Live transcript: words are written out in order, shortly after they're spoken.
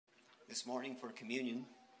This morning for communion,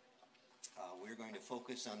 we're going to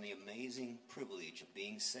focus on the amazing privilege of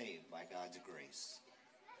being saved by God's grace.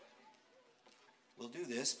 We'll do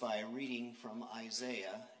this by reading from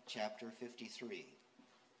Isaiah chapter 53.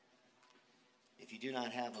 If you do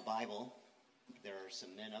not have a Bible, there are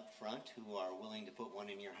some men up front who are willing to put one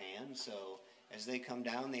in your hand. So as they come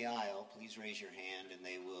down the aisle, please raise your hand and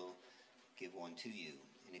they will give one to you.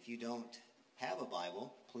 And if you don't have a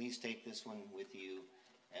Bible, please take this one with you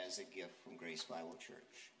as a gift from Grace Bible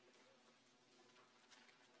Church.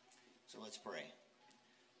 So let's pray.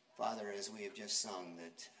 Father, as we have just sung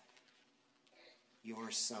that your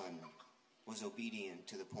Son was obedient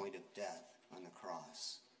to the point of death on the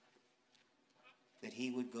cross, that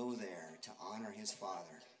he would go there to honor his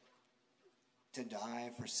Father, to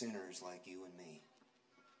die for sinners like you and me,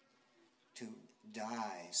 to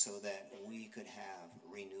die so that we could have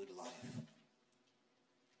renewed life.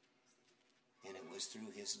 And it was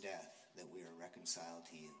through his death that we are reconciled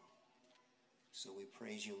to you. So we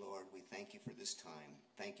praise you, Lord. We thank you for this time.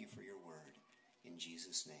 Thank you for your word. In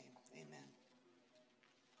Jesus' name, amen.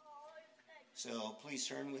 So please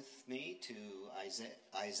turn with me to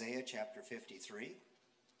Isaiah chapter 53.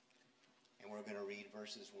 And we're going to read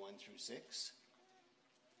verses 1 through 6.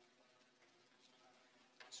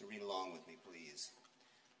 So read along with me, please.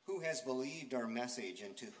 Who has believed our message,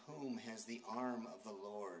 and to whom has the arm of the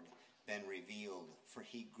Lord been revealed? For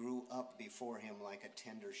he grew up before him like a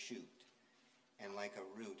tender shoot, and like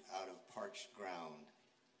a root out of parched ground.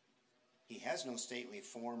 He has no stately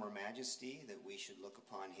form or majesty that we should look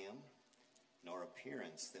upon him, nor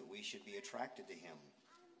appearance that we should be attracted to him.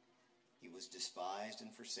 He was despised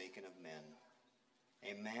and forsaken of men,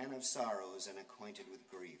 a man of sorrows and acquainted with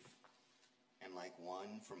grief. And like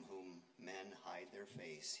one from whom men hide their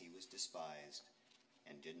face, he was despised,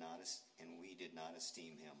 and we did not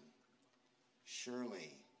esteem him.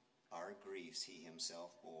 Surely our griefs he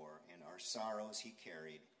himself bore, and our sorrows he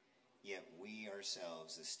carried. Yet we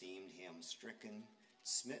ourselves esteemed him stricken,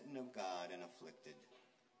 smitten of God, and afflicted.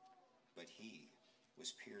 But he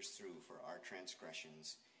was pierced through for our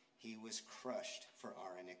transgressions. He was crushed for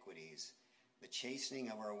our iniquities. The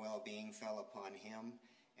chastening of our well-being fell upon him,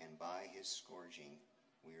 and by his scourging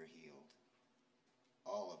we are healed.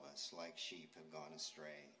 All of us, like sheep, have gone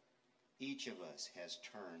astray. Each of us has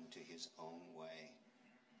turned to his own way.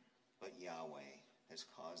 But Yahweh has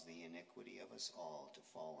caused the iniquity of us all to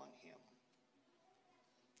fall on him.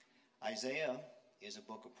 Isaiah is a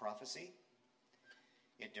book of prophecy.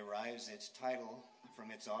 It derives its title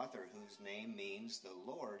from its author, whose name means the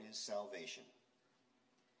Lord is salvation.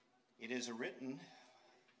 It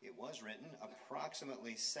was written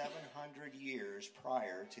approximately 700 years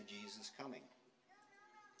prior to Jesus' coming.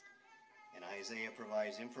 And Isaiah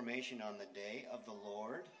provides information on the day of the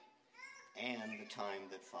Lord and the time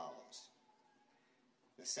that follows.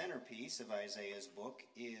 The centerpiece of Isaiah's book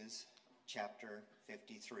is chapter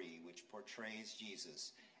 53, which portrays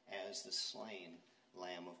Jesus as the slain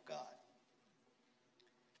Lamb of God.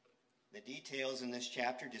 The details in this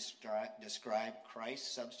chapter describe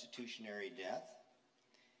Christ's substitutionary death,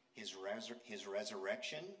 his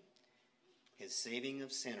resurrection, his saving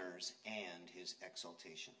of sinners, and his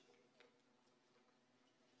exaltation.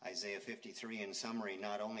 Isaiah 53, in summary,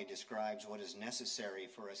 not only describes what is necessary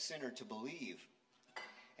for a sinner to believe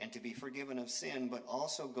and to be forgiven of sin, but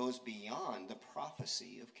also goes beyond the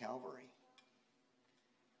prophecy of Calvary.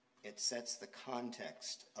 It sets the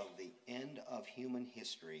context of the end of human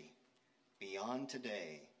history beyond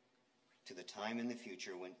today to the time in the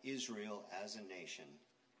future when Israel as a nation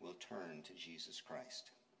will turn to Jesus Christ.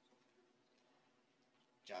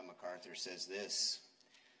 John MacArthur says this: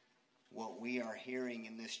 what we are hearing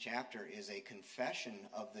in this chapter is a confession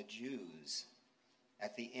of the Jews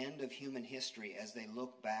at the end of human history as they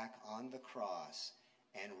look back on the cross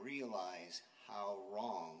and realize how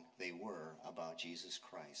wrong they were about Jesus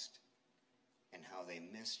Christ and how they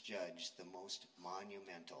misjudged the most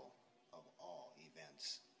monumental of all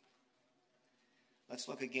events. Let's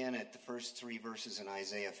look again at the first 3 verses in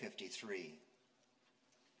Isaiah 53.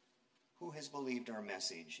 Who has believed our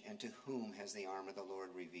message, and to whom has the arm of the Lord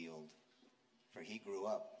revealed? For he grew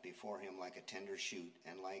up before him like a tender shoot,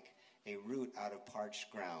 and like a root out of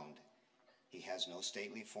parched ground. He has no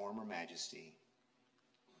stately form or majesty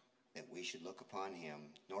that we should look upon him,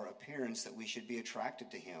 nor appearance that we should be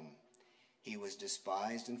attracted to him. He was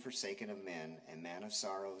despised and forsaken of men, a man of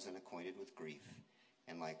sorrows and acquainted with grief.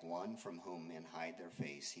 And like one from whom men hide their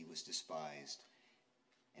face, he was despised,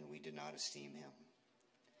 and we did not esteem him.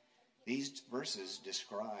 These verses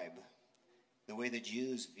describe the way the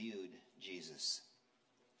Jews viewed Jesus.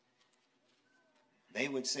 They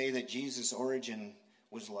would say that Jesus' origin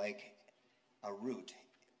was like a root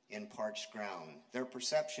in parched ground. Their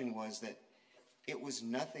perception was that it was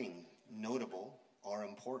nothing notable or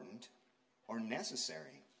important or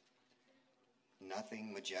necessary.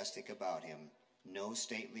 Nothing majestic about him, no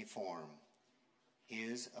stately form.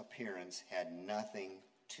 His appearance had nothing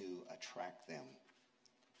to attract them.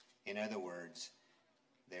 In other words,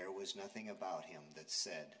 there was nothing about him that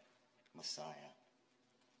said Messiah.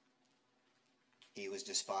 He was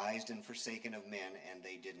despised and forsaken of men, and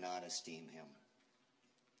they did not esteem him.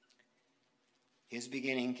 His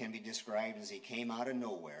beginning can be described as he came out of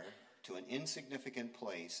nowhere to an insignificant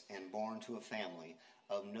place and born to a family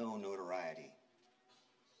of no notoriety.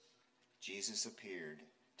 Jesus appeared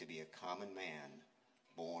to be a common man,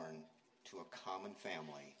 born to a common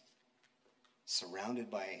family,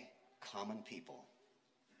 surrounded by common people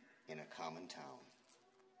in a common town.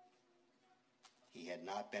 He had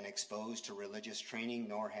not been exposed to religious training,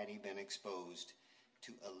 nor had he been exposed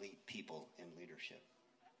to elite people in leadership.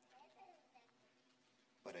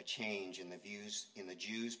 But a change in the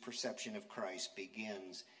Jews' perception of Christ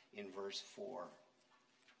begins in verse 4.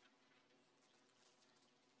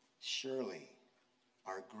 Surely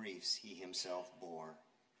our griefs he himself bore,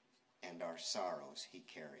 and our sorrows he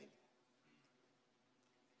carried.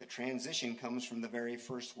 The transition comes from the very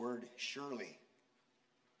first word, surely.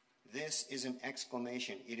 This is an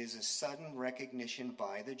exclamation. It is a sudden recognition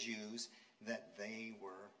by the Jews that they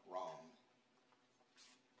were wrong.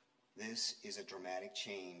 This is a dramatic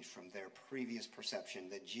change from their previous perception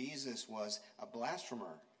that Jesus was a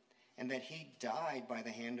blasphemer and that he died by the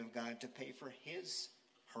hand of God to pay for his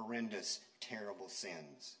horrendous, terrible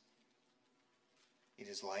sins. It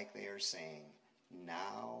is like they are saying,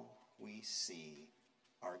 now we see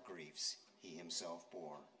our griefs he himself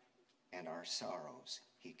bore, and our sorrows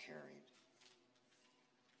he carried.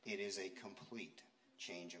 It is a complete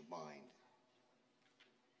change of mind.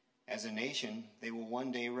 As a nation, they will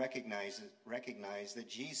one day recognize that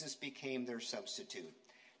Jesus became their substitute,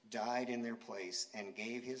 died in their place, and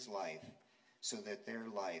gave his life so that their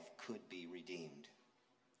life could be redeemed.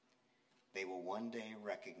 They will one day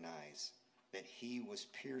recognize that he was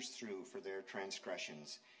pierced through for their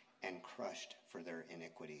transgressions and crushed for their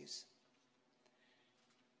iniquities.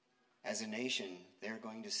 As a nation, they're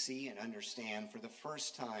going to see and understand for the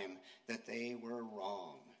first time that they were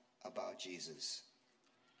wrong about Jesus.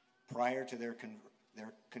 Prior to their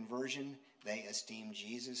conversion, they esteemed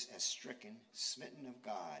Jesus as stricken, smitten of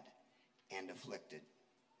God, and afflicted.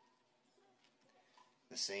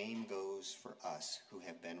 The same goes for us who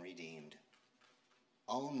have been redeemed.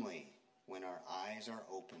 Only when our eyes are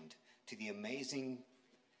opened to the amazing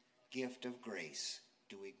gift of grace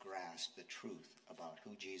do we grasp the truth about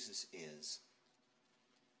who Jesus is.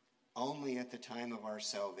 Only at the time of our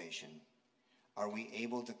salvation are we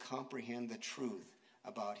able to comprehend the truth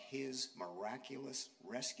about his miraculous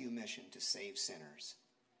rescue mission to save sinners,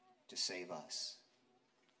 to save us.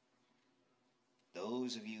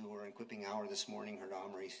 Those of you who are in equipping hour this morning heard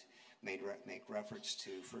Omri make reference to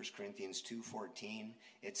 1 Corinthians 2:14.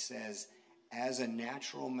 It says, as a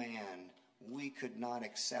natural man, we could not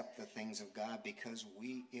accept the things of God because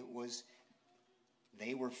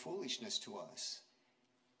they were foolishness to us.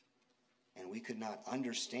 And we could not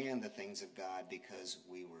understand the things of God because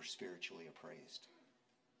we were spiritually appraised.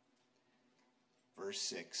 Verse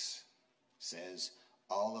 6 says,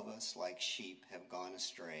 all of us like sheep have gone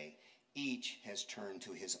astray. Each has turned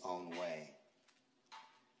to his own way.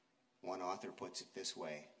 One author puts it this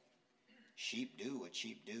way, sheep do what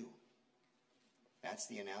sheep do. That's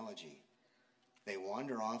the analogy. They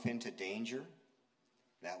wander off into danger.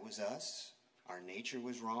 That was us. Our nature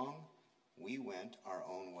was wrong. We went our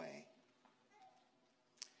own way.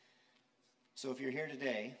 So if you're here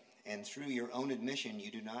today, and through your own admission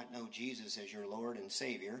you do not know Jesus as your Lord and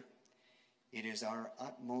Savior, it is our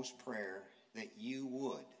utmost prayer that you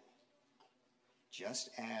would, just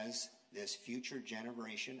as this future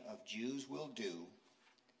generation of Jews will do,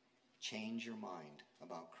 change your mind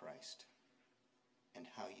about Christ and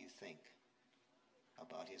how you think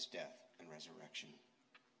about his death and resurrection.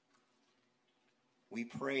 We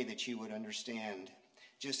pray that you would understand,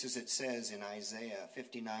 just as it says in Isaiah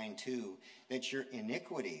 59:2, that your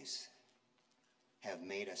iniquities have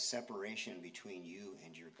made a separation between you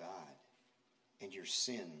and your God, and your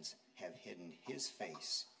sins have hidden his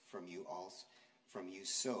face from you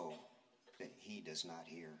so that he does not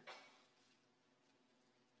hear.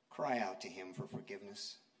 Cry out to him for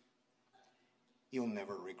forgiveness. You'll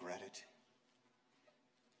never regret it.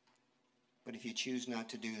 But if you choose not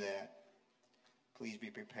to do that, please be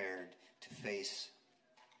prepared to face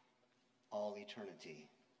all eternity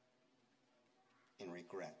in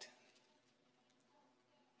regret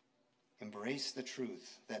Embrace the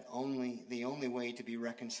truth that the only way to be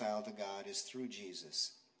reconciled to God is through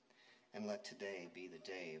Jesus. And let today be the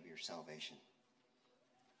day of your salvation.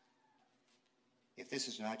 If this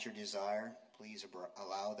is not your desire, please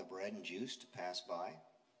allow the bread and juice to pass by.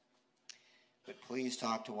 But please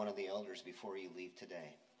talk to one of the elders before you leave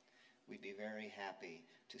today. We'd be very happy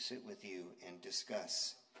to sit with you and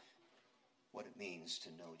discuss what it means to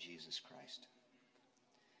know Jesus Christ.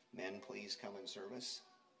 Men, please come in service.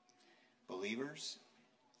 Believers,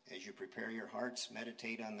 as you prepare your hearts,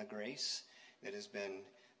 meditate on the grace that has been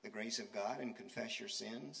the grace of God and confess your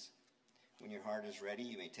sins. When your heart is ready,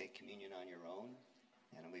 you may take communion on your own.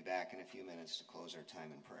 And I'll be back in a few minutes to close our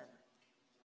time in prayer.